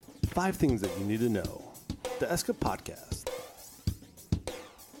5 things that you need to know. The ESCA podcast.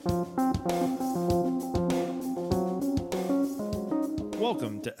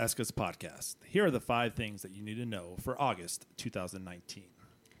 Welcome to ESCA's podcast. Here are the 5 things that you need to know for August 2019.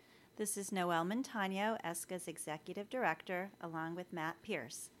 This is Noelle Montano, ESCA's Executive Director, along with Matt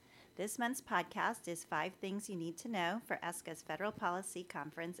Pearce. This month's podcast is 5 things you need to know for ESCA's Federal Policy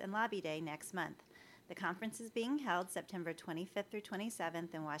Conference and Lobby Day next month. The conference is being held September 25th through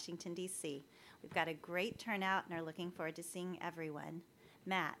 27th in Washington, D.C. We've got a great turnout and are looking forward to seeing everyone.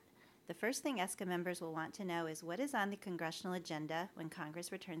 Matt, the first thing ESCA members will want to know is what is on the congressional agenda when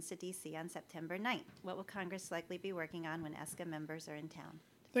Congress returns to D.C. on September 9th. What will Congress likely be working on when ESCA members are in town?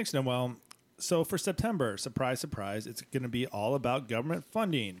 Thanks, Noelle. So for September, surprise, surprise, it's going to be all about government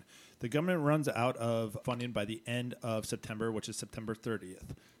funding. The government runs out of funding by the end of September, which is September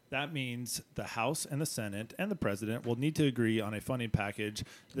 30th. That means the House and the Senate and the President will need to agree on a funding package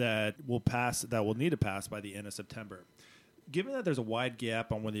that will need to pass by the end of September. Given that there's a wide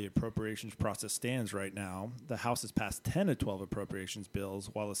gap on where the appropriations process stands right now, the House has passed 10 of 12 appropriations bills,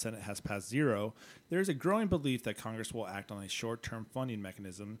 while the Senate has passed 0, there is a growing belief that Congress will act on a short-term funding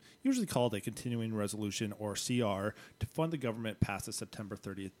mechanism, usually called a continuing resolution or CR, to fund the government past the September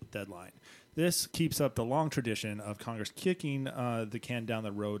 30th deadline. This keeps up the long tradition of Congress kicking the can down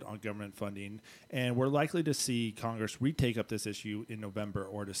the road on government funding, and we're likely to see Congress retake up this issue in November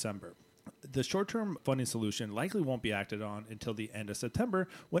or December. The short-term funding solution likely won't be acted on until the end of September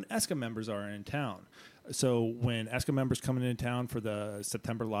when ESCA members are in town. So when ESCA members come in town for the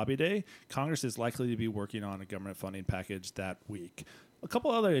September Lobby Day, Congress is likely to be working on a government funding package that week. A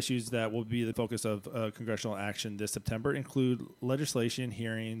couple other issues that will be the focus of congressional action this September include legislation,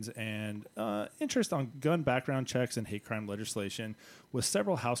 hearings, and interest on gun background checks and hate crime legislation, with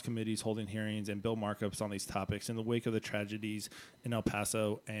several House committees holding hearings and bill markups on these topics in the wake of the tragedies in El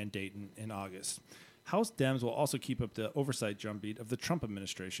Paso and Dayton in August. House Dems will also keep up the oversight drumbeat of the Trump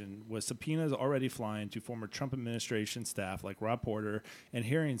administration, with subpoenas already flying to former Trump administration staff like Rob Porter and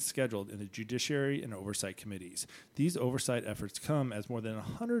hearings scheduled in the Judiciary and Oversight committees. These oversight efforts come as more than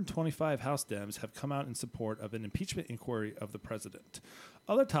 125 House Dems have come out in support of an impeachment inquiry of the president.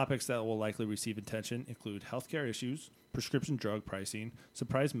 Other topics that will likely receive attention include healthcare issues, prescription drug pricing,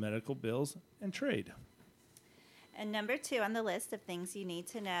 surprise medical bills, and trade. And number 2 on the list of things you need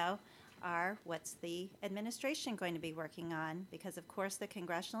to know are what's the administration going to be working on, because of course the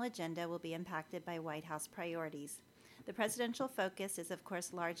congressional agenda will be impacted by White House priorities. The presidential focus is of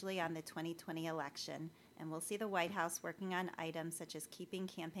course largely on the 2020 election, and we'll see the White House working on items such as keeping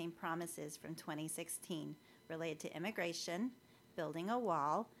campaign promises from 2016 related to immigration, building a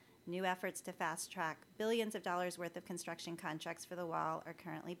wall. New efforts to fast-track billions of dollars worth of construction contracts for the wall are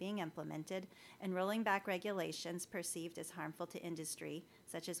currently being implemented, and rolling back regulations perceived as harmful to industry,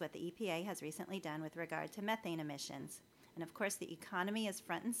 such as what the EPA has recently done with regard to methane emissions. And of course, the economy is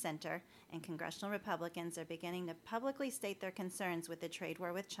front and center, and congressional Republicans are beginning to publicly state their concerns with the trade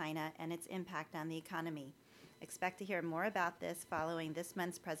war with China and its impact on the economy. Expect to hear more about this following this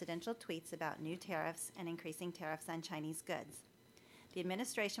month's presidential tweets about new tariffs and increasing tariffs on Chinese goods. The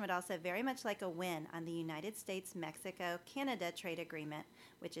administration would also very much like a win on the United States-Mexico-Canada trade agreement,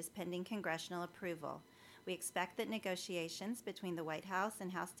 which is pending congressional approval. We expect that negotiations between the White House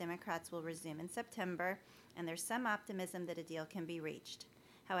and House Democrats will resume in September, and there's some optimism that a deal can be reached.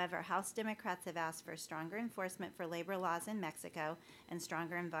 However, House Democrats have asked for stronger enforcement for labor laws in Mexico and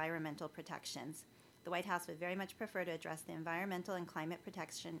stronger environmental protections. The White House would very much prefer to address the environmental and climate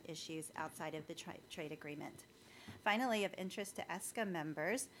protection issues outside of the trade agreement. Finally, of interest to ESCA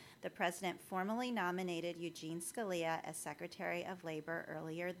members, the President formally nominated Eugene Scalia as Secretary of Labor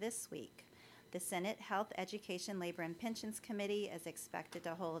earlier this week. The Senate Health, Education, Labor, and Pensions Committee is expected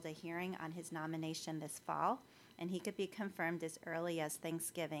to hold a hearing on his nomination this fall, and he could be confirmed as early as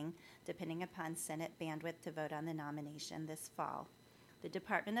Thanksgiving, depending upon Senate bandwidth to vote on the nomination this fall. The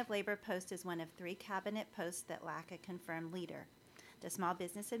Department of Labor post is one of 3 cabinet posts that lack a confirmed leader. The Small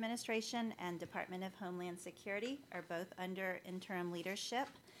Business Administration and Department of Homeland Security are both under interim leadership,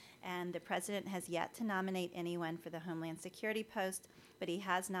 and the President has yet to nominate anyone for the Homeland Security post, but he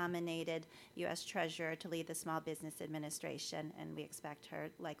has nominated U.S. Treasurer to lead the Small Business Administration, and we expect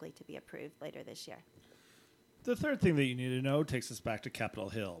her likely to be approved later this year. The third thing that you need to know takes us back to Capitol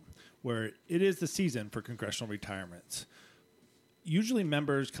Hill, where it is the season for congressional retirements. Usually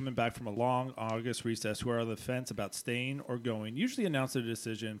members coming back from a long August recess who are on the fence about staying or going usually announce their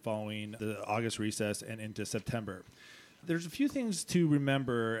decision following the August recess and into September. There's a few things to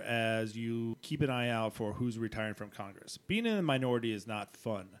remember as you keep an eye out for who's retiring from Congress. Being in the minority is not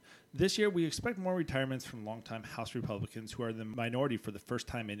fun. This year, we expect more retirements from longtime House Republicans who are the minority for the first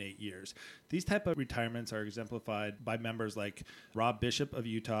time in 8 years. These type of retirements are exemplified by members like Rob Bishop of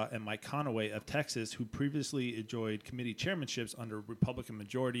Utah and Mike Conaway of Texas, who previously enjoyed committee chairmanships under Republican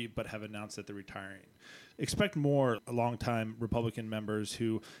majority but have announced that they're retiring. Expect more longtime Republican members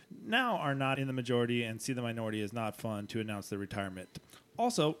who now are not in the majority and see the minority as not fun to announce their retirement.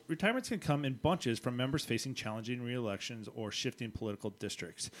 Also, retirements can come in bunches from members facing challenging re-elections or shifting political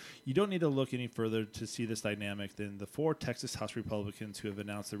districts. You don't need to look any further to see this dynamic than the 4 Texas House Republicans who have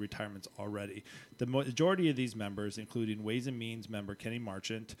announced their retirements already. The majority of these members, including Ways and Means member Kenny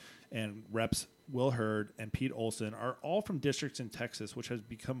Marchant and Reps Will Hurd and Pete Olson, are all from districts in Texas, which has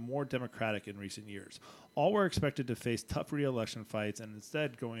become more Democratic in recent years. All were expected to face tough re-election fights, and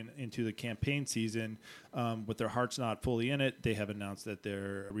instead, going into the campaign season with their hearts not fully in it, they have announced that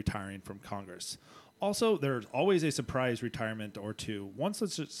they're retiring from Congress. Also, there's always a surprise retirement or two. One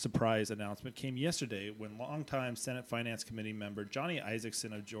such surprise announcement came yesterday when longtime Senate Finance Committee member Johnny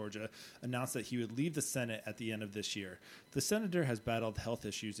Isaacson of Georgia announced that he would leave the Senate at the end of this year. The senator has battled health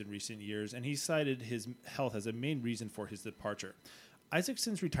issues in recent years, and he cited his health as a main reason for his departure.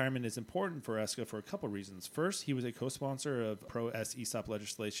 Isaacson's retirement is important for ESCA for a couple reasons. First, he was a co-sponsor of pro-S ESOP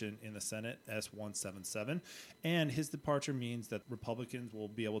legislation in the Senate, S177, and his departure means that Republicans will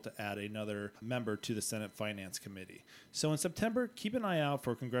be able to add another member to the Senate Finance Committee. So in September, keep an eye out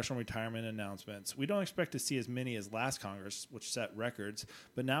for congressional retirement announcements. We don't expect to see as many as last Congress, which set records,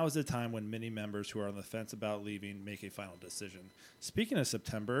 but now is the time when many members who are on the fence about leaving make a final decision. Speaking of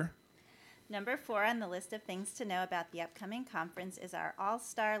September, Number 4 on the list of things to know about the upcoming conference is our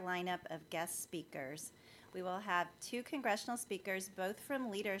all-star lineup of guest speakers. We will have 2 congressional speakers, both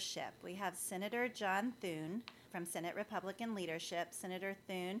from leadership. We have Senator John Thune from Senate Republican Leadership. Senator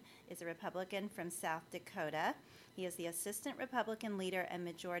Thune is a Republican from South Dakota. He is the Assistant Republican Leader and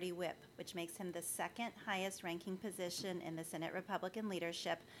Majority Whip, which makes him the second highest ranking position in the Senate Republican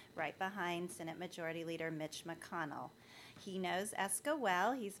Leadership, right behind Senate Majority Leader Mitch McConnell. He knows ESCA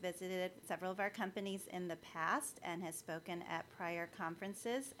well. He's visited several of our companies in the past and has spoken at prior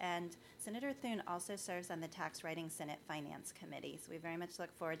conferences. And Senator Thune also serves on the Tax Writing Senate Finance Committee. So we very much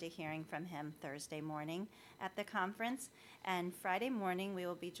look forward to hearing from him Thursday morning at the conference. And Friday morning, we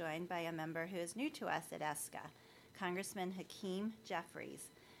will be joined by a member who is new to us at ESCA, Congressman Hakeem Jeffries.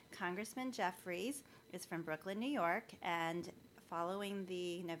 Congressman Jeffries is from Brooklyn, New York, and following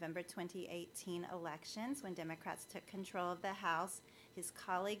the November 2018 elections, when Democrats took control of the House, his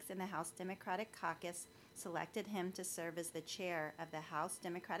colleagues in the House Democratic Caucus selected him to serve as the chair of the House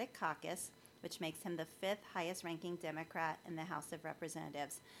Democratic Caucus, which makes him the 5th highest-ranking Democrat in the House of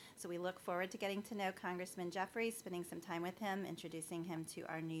Representatives. So we look forward to getting to know Congressman Jeffries, spending some time with him, introducing him to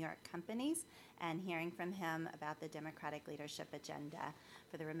our New York companies, and hearing from him about the Democratic leadership agenda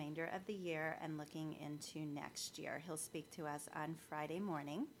for the remainder of the year and looking into next year. He'll speak to us on Friday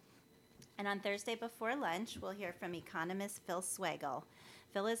morning. And on Thursday before lunch, we'll hear from economist Phil Swagel.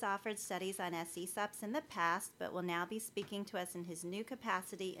 Phil has offered studies on ESOPs in the past, but will now be speaking to us in his new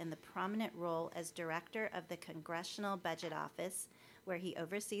capacity in the prominent role as director of the Congressional Budget Office, where he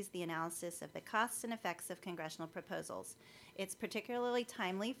oversees the analysis of the costs and effects of congressional proposals. It's particularly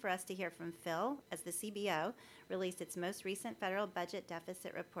timely for us to hear from Phil, as the CBO released its most recent federal budget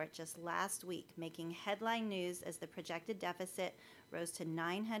deficit report just last week, making headline news as the projected deficit rose to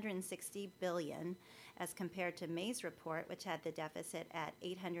 $960 billion as compared to May's report, which had the deficit at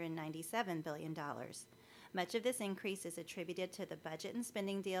 $897 billion. Much of this increase is attributed to the budget and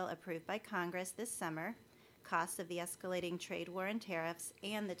spending deal approved by Congress this summer, costs of the escalating trade war and tariffs,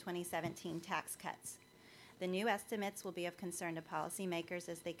 and the 2017 tax cuts. The new estimates will be of concern to policymakers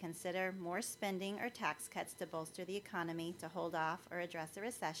as they consider more spending or tax cuts to bolster the economy to hold off or address a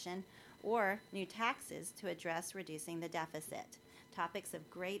recession, or new taxes to address reducing the deficit. Topics of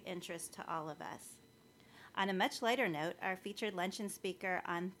great interest to all of us. On a much lighter note, our featured luncheon speaker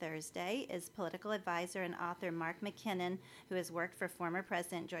on Thursday is political advisor and author Mark McKinnon, who has worked for former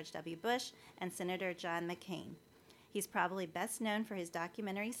President George W. Bush and Senator John McCain. He's probably best known for his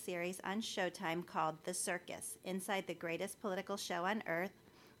documentary series on Showtime called The Circus, Inside the Greatest Political Show on Earth,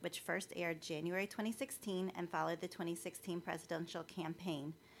 which first aired January 2016 and followed the 2016 presidential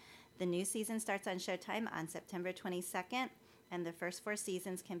campaign. The new season starts on Showtime on September 22nd, and the first 4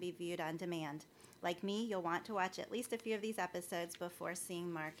 seasons can be viewed on demand. Like me, you'll want to watch at least a few of these episodes before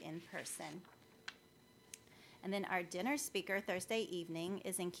seeing Mark in person. And then our dinner speaker Thursday evening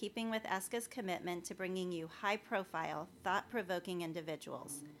is in keeping with ESCA's commitment to bringing you high-profile, thought-provoking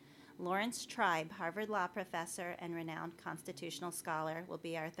individuals. Lawrence Tribe, Harvard law professor and renowned constitutional scholar, will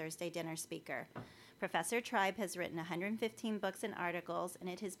be our Thursday dinner speaker. Professor Tribe has written 115 books and articles, and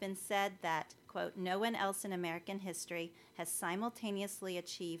it has been said that, quote, no one else in American history has simultaneously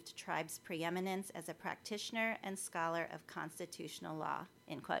achieved Tribe's preeminence as a practitioner and scholar of constitutional law,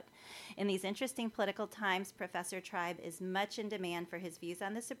 end quote. In these interesting political times, Professor Tribe is much in demand for his views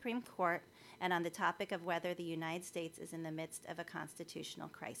on the Supreme Court and on the topic of whether the United States is in the midst of a constitutional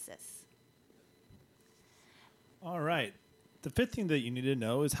crisis. All right. The fifth thing that you need to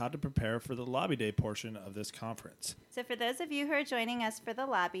know is how to prepare for the Lobby Day portion of this conference. So for those of you who are joining us for the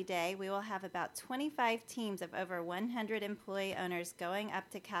Lobby Day, we will have about 25 teams of over 100 employee owners going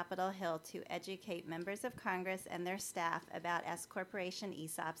up to Capitol Hill to educate members of Congress and their staff about S Corporation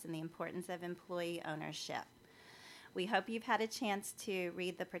ESOPs and the importance of employee ownership. We hope you've had a chance to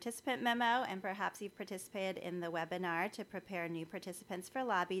read the participant memo, and perhaps you've participated in the webinar to prepare new participants for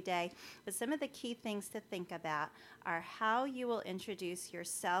Lobby Day. But some of the key things to think about are how you will introduce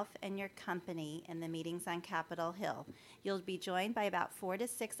yourself and your company in the meetings on Capitol Hill. You'll be joined by about 4 to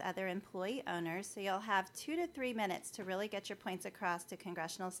 6 other employee owners, so you'll have 2 to 3 minutes to really get your points across to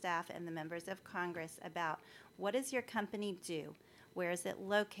congressional staff and the members of Congress about what does your company do? Where is it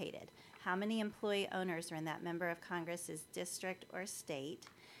located? How many employee owners are in that member of Congress's district or state?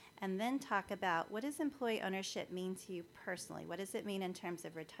 And then talk about what does employee ownership mean to you personally? What does it mean in terms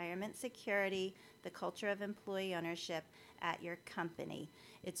of retirement security, the culture of employee ownership at your company?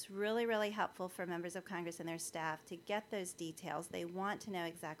 It's really, really helpful for members of Congress and their staff to get those details. They want to know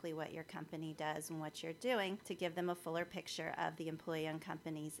exactly what your company does and what you're doing to give them a fuller picture of the employee-owned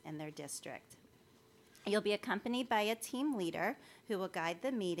companies in their district. You'll be accompanied by a team leader who will guide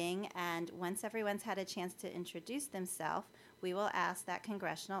the meeting, and once everyone's had a chance to introduce themselves, we will ask that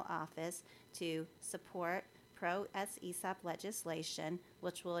congressional office to support pro-S ESOP legislation,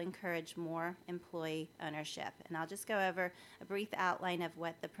 which will encourage more employee ownership. And I'll just go over a brief outline of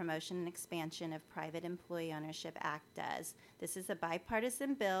what the Promotion and Expansion of Private Employee Ownership Act does. This is a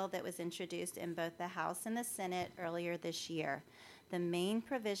bipartisan bill that was introduced in both the House and the Senate earlier this year. The main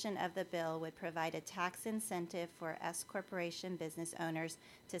provision of the bill would provide a tax incentive for S Corporation business owners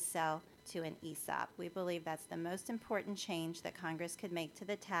to sell to an ESOP. We believe that's the most important change that Congress could make to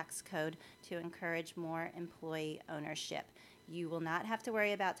the tax code to encourage more employee ownership. You will not have to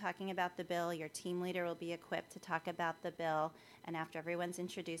worry about talking about the bill. Your team leader will be equipped to talk about the bill. And after everyone's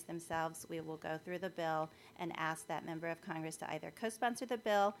introduced themselves, we will go through the bill and ask that member of Congress to either co-sponsor the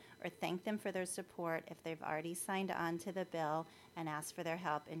bill or thank them for their support if they've already signed on to the bill, and ask for their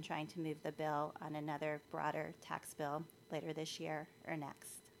help in trying to move the bill on another broader tax bill later this year or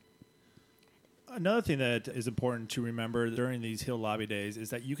next. Another thing that is important to remember during these Hill Lobby Days is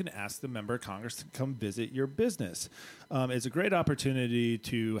that you can ask the member of Congress to come visit your business. It's a great opportunity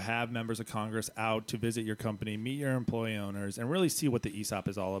to have members of Congress out to visit your company, meet your employee owners, and really see what the ESOP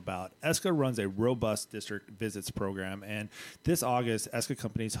is all about. ESCA runs a robust district visits program, and this August, ESCA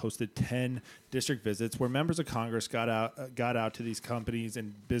companies hosted 10 district visits where members of Congress got out to these companies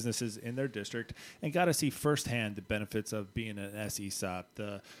and businesses in their district and got to see firsthand the benefits of being an S ESOP,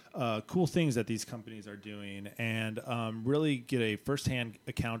 the cool things that these companies are doing, and really get a firsthand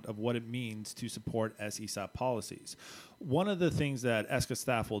account of what it means to support S ESOP policies. One of the things that ESCA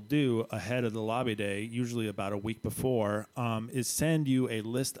staff will do ahead of the Lobby Day, usually about a week before, is send you a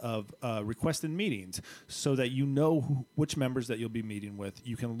list of requested meetings so that you know which members that you'll be meeting with.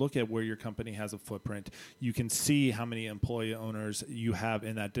 You can look at where your company has a footprint. You can see how many employee owners you have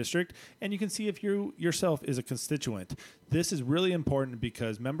in that district, and you can see if you yourself is a constituent. This is really important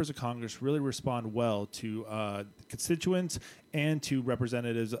because members of Congress really respond well to constituents and to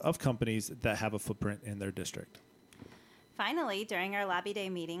representatives of companies that have a footprint in their district. Finally, during our Lobby Day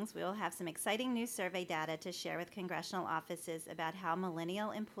meetings, we will have some exciting new survey data to share with congressional offices about how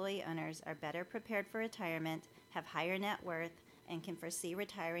millennial employee owners are better prepared for retirement, have higher net worth, and can foresee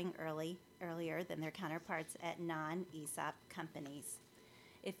retiring earlier than their counterparts at non-ESOP companies.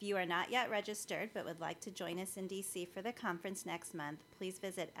 If you are not yet registered but would like to join us in D.C. for the conference next month, please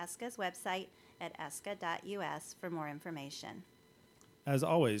visit ESCA's website at esca.us for more information. As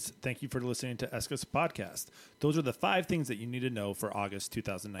always, thank you for listening to ESCA's podcast. Those are the 5 things that you need to know for August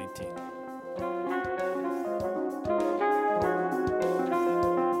 2019.